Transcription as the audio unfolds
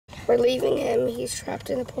We're leaving him. He's trapped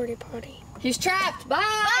in the Port-A-Potty. He's trapped. Bye.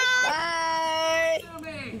 Bye.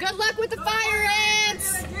 Bye. Good luck with the fire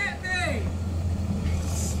ants.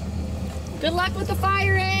 Good luck with the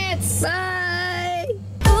fire ants. Bye.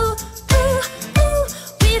 Ooh, ooh, ooh.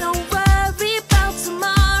 We don't worry about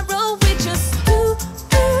tomorrow. We just ooh,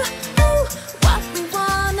 ooh, ooh. What we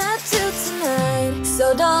wanna do tonight.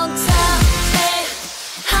 So don't tell me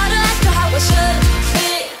how to act or how it should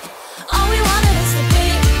be. All we wanted is to be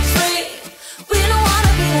free. We don't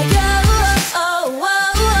wanna be like you. Oh, oh,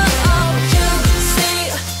 oh, oh. You see,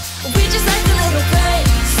 we just act a little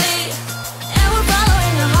crazy, and we're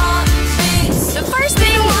following our heartbeats. The first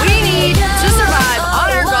thing we need to survive on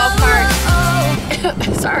our golf cart.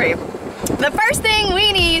 Sorry. The first thing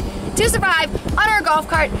we need to survive on our golf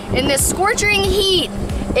cart in this scorching heat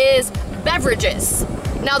is beverages.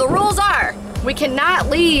 Now the rules are we cannot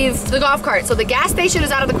leave the golf cart, so the gas station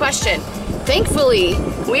is out of the question. Thankfully,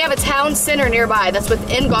 we have a town center nearby that's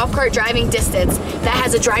within golf cart driving distance that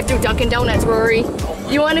has a drive-through Dunkin' Donuts. Rory,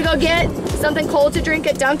 you want to go get something cold to drink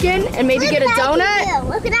at Dunkin' and maybe get a donut?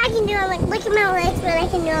 Look what I can do. Look at my legs, what I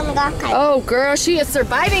can do on the golf cart. Oh girl, she is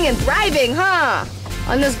surviving and thriving, huh?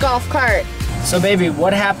 On this golf cart. So baby,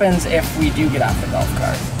 what happens if we do get off the golf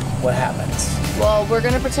cart? What happens? Well, we're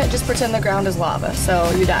gonna just pretend the ground is lava, so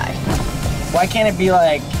you die. Why can't it be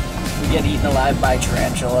like we get eaten alive by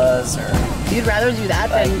tarantulas, or you'd rather do that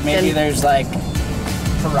like than maybe there's like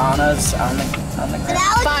piranhas on the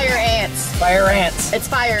ground? Fire ants. Fire ants. It's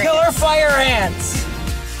fire ants. Killer fire ants.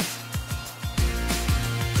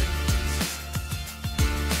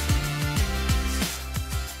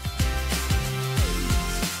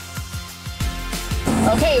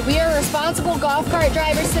 Okay, we are responsible golf cart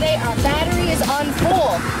drivers today. Our battery is on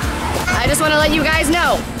full. I just want to let you guys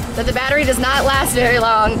know that the battery does not last very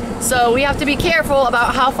long, so we have to be careful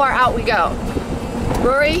about how far out we go.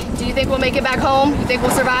 Rory, do you think we'll make it back home? You think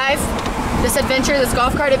we'll survive this adventure, this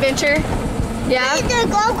golf cart adventure? Yeah? The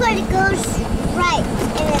golf cart goes right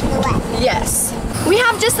and then the left. Yes. We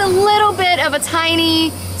have just a little bit of a tiny,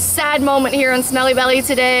 sad moment here on Smelly Belly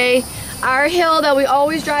today. Our hill that we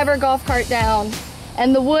always drive our golf cart down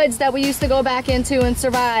and the woods that we used to go back into and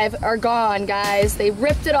survive are gone, guys. They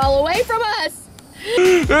ripped it all away from us.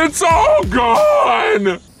 It's all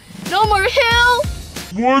gone! No more hill!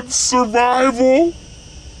 What's survival?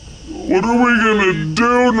 What are we gonna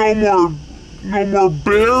do? No more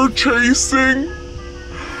bear chasing?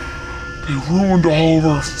 They ruined all of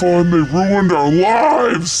our fun. They ruined our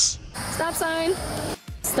lives. Stop sign.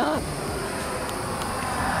 Stop.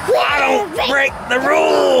 I don't break the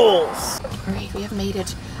rules! All right, we have made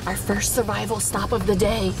it. Our first survival stop of the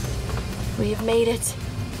day. We have made it.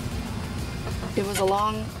 It was a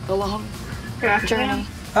long journey.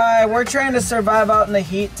 Hi, we're trying to survive out in the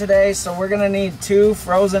heat today, so we're gonna need 2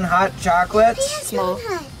 frozen hot chocolates. Small.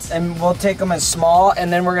 And we'll take them as small, and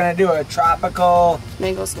then we're gonna do a tropical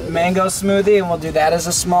mango smoothie, and we'll do that as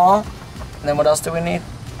a small. And then what else do we need?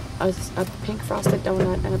 A pink frosted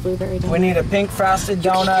donut and a blueberry donut. We need a pink frosted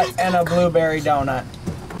donut and a blueberry donut.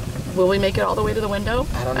 Will we make it all the way to the window?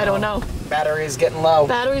 I don't know. Battery's getting low.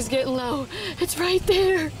 Battery's getting low. It's right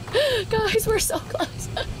there. Guys, we're so close.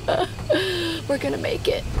 We're gonna make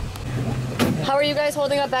it. How are you guys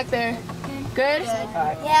holding up back there? Good?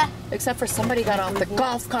 Yeah. Except for somebody got off the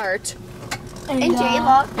golf cart. And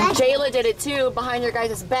Jayla. And Jayla did it too, behind your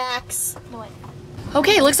guys' backs.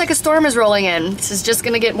 Okay, looks like a storm is rolling in. This is just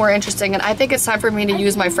gonna get more interesting, and I think it's time for me to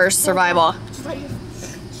use my first survival.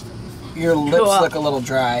 Your lips look a little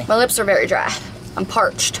dry. My lips are very dry. I'm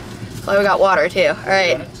parched. Oh, we got water too. All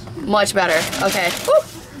right, much better. Okay. Woo.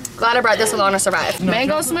 Glad I brought this along to survive.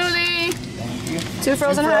 Mango smoothie. Thank you. 2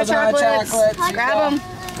 frozen hot chocolates. Grab Grab them.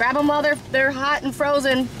 Grab them while they're hot and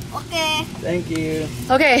frozen. Okay. Thank you.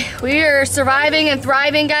 Okay, we are surviving and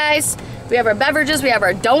thriving, guys. We have our beverages. We have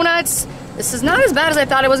our donuts. This is not as bad as I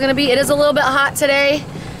thought it was gonna be. It is a little bit hot today,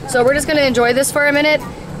 so we're just gonna enjoy this for a minute.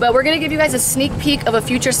 But we're gonna give you guys a sneak peek of a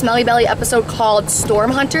future Smelly Belly episode called Storm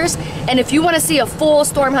Hunters. And if you wanna see a full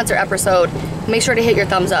Storm Hunter episode, make sure to hit your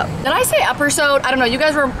thumbs up. Did I say episode? I don't know, you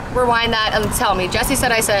guys rewind that and tell me. Jesse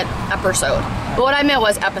said I said episode, but what I meant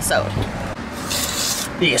was episode.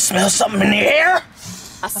 Do you smell something in the air?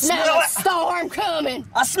 I smell a storm coming.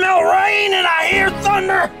 I smell rain and I hear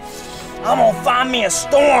thunder. I'm gonna find me a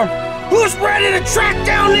storm. Who's ready to track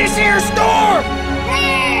down this here storm?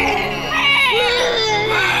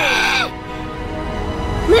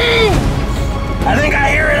 I think I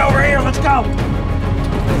hear it over here. Let's go.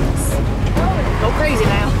 Go crazy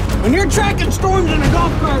now. When you're tracking storms in a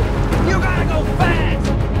golf cart, you gotta go fast.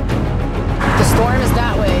 The storm is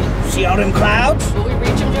that way. See all them clouds? Will we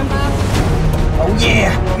reach them, Jim Bob? Oh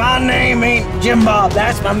yeah. Come on name ain't Jim Bob.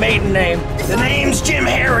 That's my maiden name. The name's Jim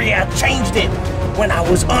Harry. I changed it when I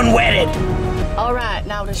was unwedded. All right,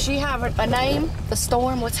 now does she have a name? The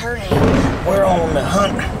Storm, what's her name? We're on the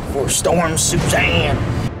hunt for Storm Suzanne.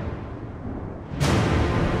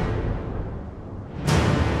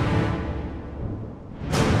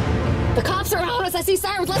 The cops are on us. I see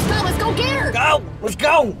sirens. Let's go. Let's go get her. Go, let's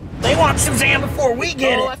go. They want Suzanne before we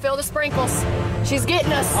get Oh, it. I feel the sprinkles. She's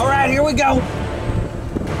getting us. All right, here we go.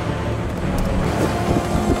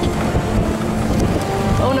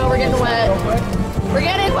 Oh no, we're getting wet. We're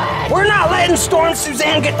getting wet. We're not letting Storm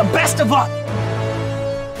Suzanne get the best of us.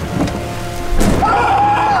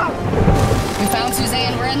 Ah! We found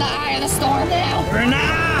Suzanne. We're in the eye of the storm now. We're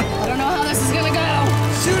not. I don't know how this is gonna go.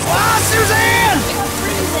 Suzanne!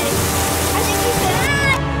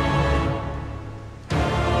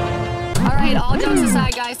 All right, all jokes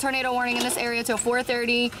aside, guys, tornado warning in this area till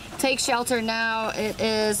 4:30. Take shelter now. It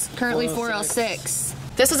is currently 4:06.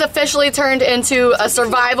 This has officially turned into a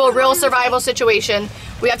real survival situation.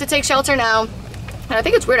 We have to take shelter now. And I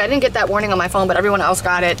think it's weird, I didn't get that warning on my phone, but everyone else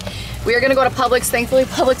got it. We are gonna go to Publix. Thankfully,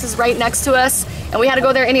 Publix is right next to us, and we had to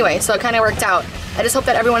go there anyway, so it kind of worked out. I just hope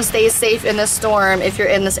that everyone stays safe in this storm if you're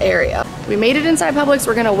in this area. We made it inside Publix.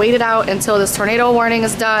 We're gonna wait it out until this tornado warning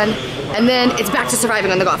is done, and then it's back to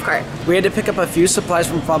surviving on the golf cart. We had to pick up a few supplies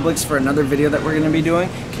from Publix for another video that we're going to be doing.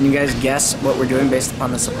 Can you guys guess what we're doing based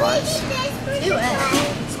upon the supplies?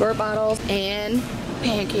 Squirt bottles and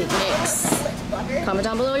pancake mix. Comment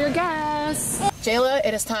down below your guess. Jayla,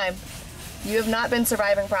 it is time. You have not been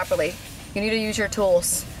surviving properly. You need to use your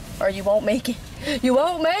tools or you won't make it. You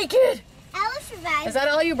won't make it! I will survive. Is that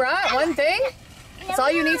all you brought? One thing? That's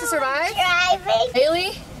all you need to survive? Driving.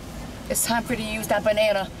 Haley, it's time for you to use that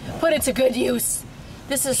banana. Put it to good use.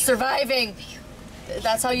 This is surviving.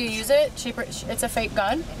 That's how you use it? It's a fake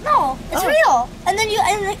gun? No, it's real. And then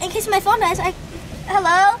in case my phone dies,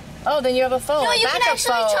 hello? Oh, then you have a phone. No, you can backup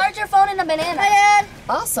actually phone. charge your phone in a banana. Hi, Dad.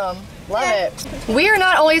 Awesome. Love it. We are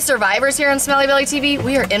not only survivors here on Smelly Belly TV,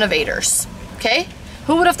 we are innovators. Okay?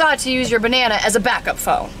 Who would have thought to use your banana as a backup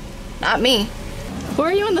phone? Not me. Who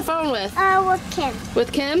are you on the phone with? With Kim.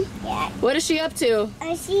 With Kim? Yeah. What is she up to?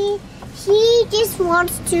 She just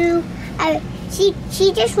wants to,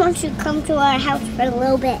 she just wants to come to our house for a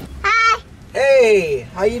little bit. Hi. Hey,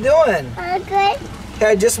 how you doing? Good. Okay,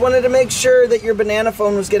 I just wanted to make sure that your banana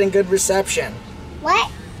phone was getting good reception. What?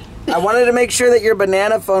 I wanted to make sure that your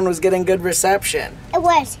banana phone was getting good reception. It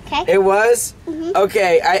was, okay? It was?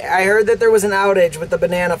 Okay, I heard that there was an outage with the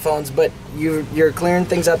banana phones, but you're clearing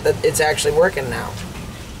things up that it's actually working now.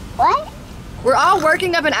 What? We're all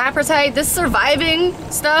working up an appetite. This surviving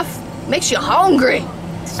stuff makes you hungry.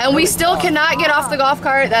 And we still cannot get off the golf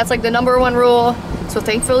cart. That's like the #1 rule. So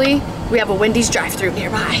thankfully, we have a Wendy's drive-thru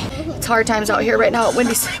nearby. It's hard times out here right now at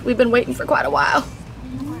Wendy's. We've been waiting for quite a while.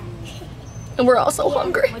 And we're all so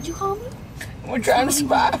hungry. What'd you call me? We're trying to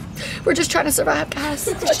survive. We're just trying to survive, guys.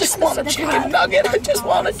 I just want a chicken nugget. I just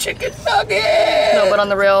want a chicken nugget. No, but on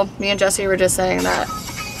the real, me and Jesse were just saying that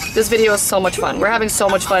this video is so much fun. We're having so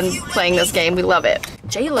much fun playing this game. We love it.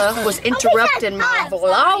 Jayla was interrupting my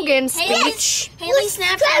vlogging speech. Haley's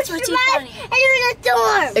Snapchats were too funny. And there was a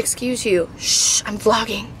storm. Excuse you. Shh, I'm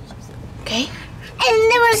vlogging. Okay?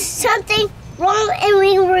 And there was something wrong and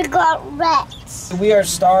we got wrecked. We are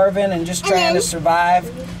starving and just trying to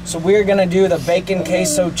survive. So we're gonna do the bacon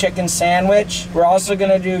queso chicken sandwich. We're also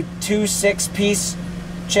gonna do 2 6-piece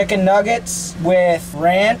chicken nuggets with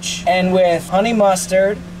ranch and with honey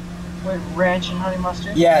mustard. With ranch and honey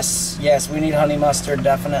mustard? Yes, we need honey mustard,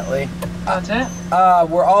 definitely. That's it?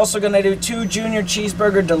 We're also gonna do 2 junior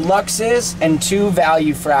cheeseburger deluxes and 2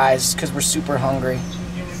 value fries because we're super hungry. 2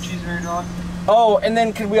 junior cheeseburger deluxe. Oh, and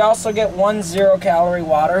then could we also get 1 0-calorie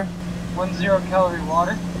water? 1 0-calorie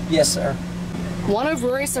water? Yes, sir. One of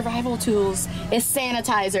Rory's survival tools is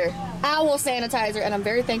sanitizer. Owl sanitizer, and I'm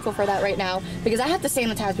very thankful for that right now because I have to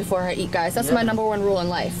sanitize before I eat, guys. That's my #1 rule in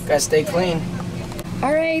life. Gotta stay clean.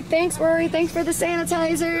 All right, thanks, Rory. Thanks for the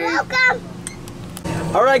sanitizer. Welcome.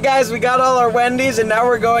 All right, guys, we got all our Wendy's, and now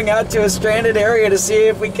we're going out to a stranded area to see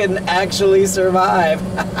if we can actually survive.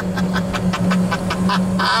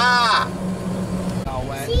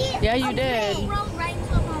 Yeah, you did.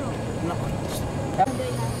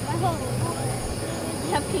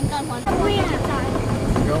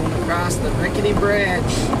 Going across the rickety bridge.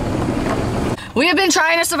 We have been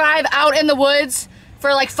trying to survive out in the woods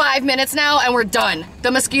for like 5 minutes now, and we're done.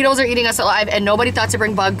 The mosquitoes are eating us alive, and nobody thought to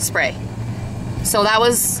bring bug spray. So that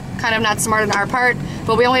was kind of not smart on our part,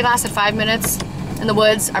 but we only lasted 5 minutes in the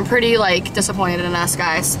woods. I'm pretty like disappointed in us,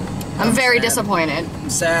 guys. I'm very disappointed.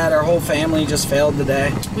 Sad, our whole family just failed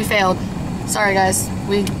today. We failed. Sorry guys,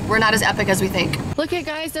 we're not as epic as we think. Look at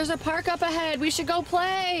guys, there's a park up ahead. We should go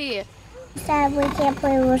play. Sad we can't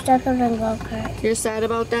play. We're stuck on a go-kart. You're sad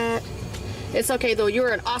about that? It's okay though, you're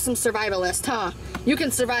an awesome survivalist, huh? You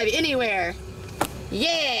can survive anywhere.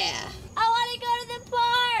 Yeah! I want to go to the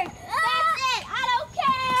park. That's it. I don't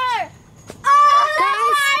care. The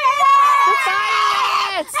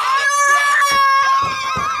fire ants!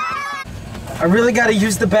 I really gotta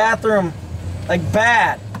use the bathroom. Like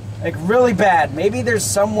bad. Like really bad. Maybe there's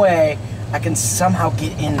some way I can somehow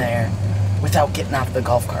get in there without getting off the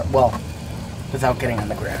golf cart. Well, without getting on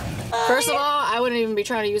the ground. First of all, I wouldn't even be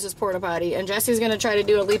trying to use this porta-potty, and Jesse's gonna try to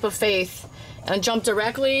do a leap of faith and jump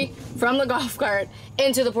directly from the golf cart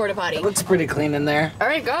into the porta-potty. It looks pretty clean in there. All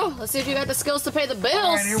right, go. Let's see if you got the skills to pay the bills.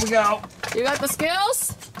 All right, here we go. You got the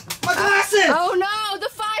skills? My glasses! Oh no, the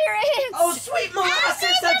fire ants! Oh, sweet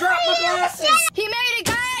molasses! I dropped my glasses! He made it,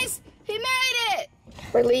 guys! He made it!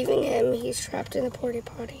 We're leaving him. He's trapped in the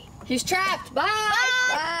Port-A-Potty. He's trapped. Bye!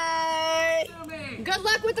 Bye! Good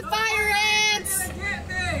luck with the fire ants!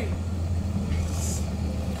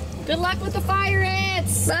 Good luck with the fire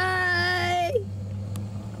ants! Bye!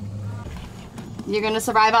 You're gonna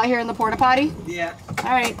survive out here in the porta-potty? Yeah.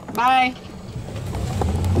 Alright, bye.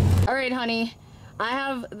 Alright, honey. I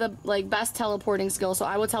have the best teleporting skill, so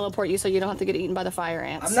I will teleport you so you don't have to get eaten by the fire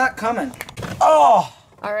ants. I'm not coming. Oh!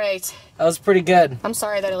 Alright. That was pretty good. I'm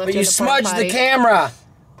sorry that I left But you you in the smudged porta-potty. the camera.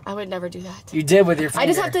 I would never do that. You did with your finger. I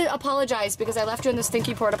just have to apologize because I left you in the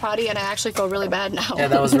stinky porta-potty and I actually feel really bad now. Yeah,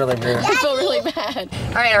 that was really rude. I feel really bad.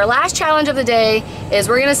 All right, our last challenge of the day is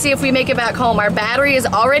we're gonna see if we make it back home. Our battery is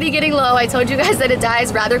already getting low. I told you guys that it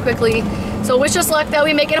dies rather quickly. So wish us luck that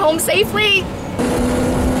we make it home safely.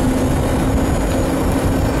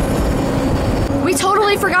 We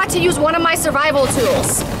totally forgot to use one of my survival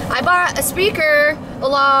tools. I bought a speaker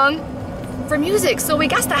along for music, so we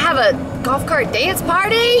got to have a golf cart dance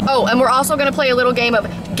party. Oh, and we're also gonna play a little game of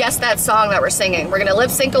guess that song that we're singing. We're gonna lip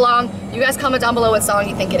sync along. You guys comment down below what song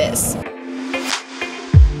you think it is.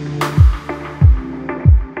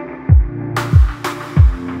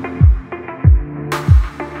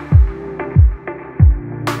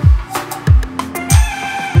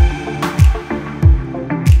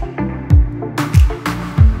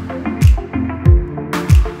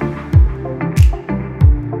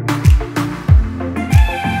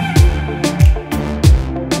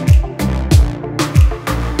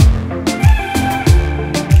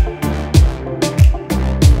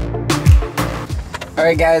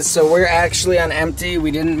 Alright guys, so we're actually on empty.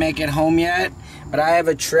 We didn't make it home yet, but I have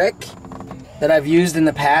a trick that I've used in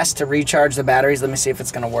the past to recharge the batteries. Let me see if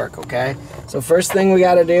it's gonna work, okay? So first thing we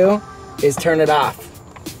gotta do is turn it off.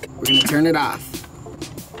 We're gonna turn it off.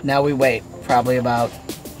 Now we wait, probably about,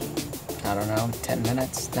 I don't know, 10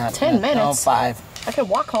 minutes? Not 10 minutes? No, 5. I could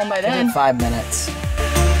walk home by then. 5 minutes.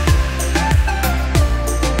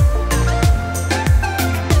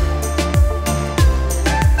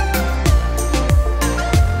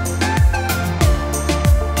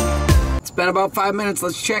 It's been about 5 minutes.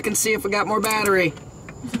 Let's check and see if we got more battery.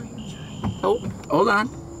 Oh, hold on.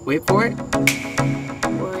 Wait for it.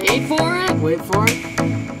 Wait for it. Wait for it.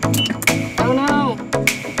 Oh no.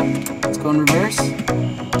 Let's go in reverse.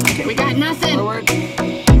 Okay, we got nothing. Forward.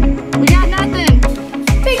 We got nothing.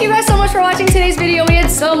 Thank you guys so much for watching today's video. We had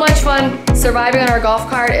so much fun surviving on our golf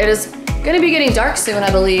cart. It is gonna be getting dark soon, I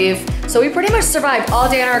believe. So we pretty much survived all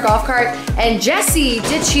day on our golf cart, and Jesse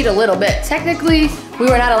did cheat a little bit. Technically, we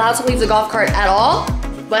were not allowed to leave the golf cart at all,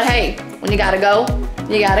 but hey, when you gotta go,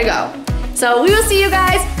 you gotta go. So we will see you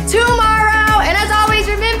guys tomorrow, and as always,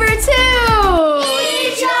 remember to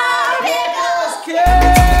eat your pickles.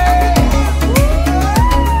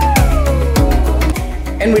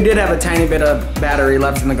 And we did have a tiny bit of battery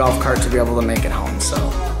left in the golf cart to be able to make it home, so.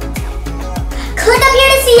 Click up here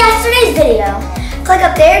to see yesterday's video. Click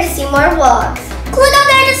up there to see more vlogs. Click up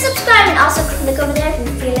there to subscribe, and also click over there if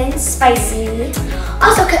you're feeling spicy.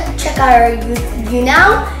 Also check out our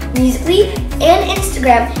YouNow, Musical.ly, and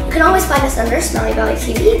Instagram. You can always find us under Smelly Belly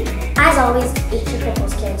TV. As always, eat your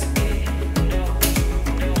pickles, kids.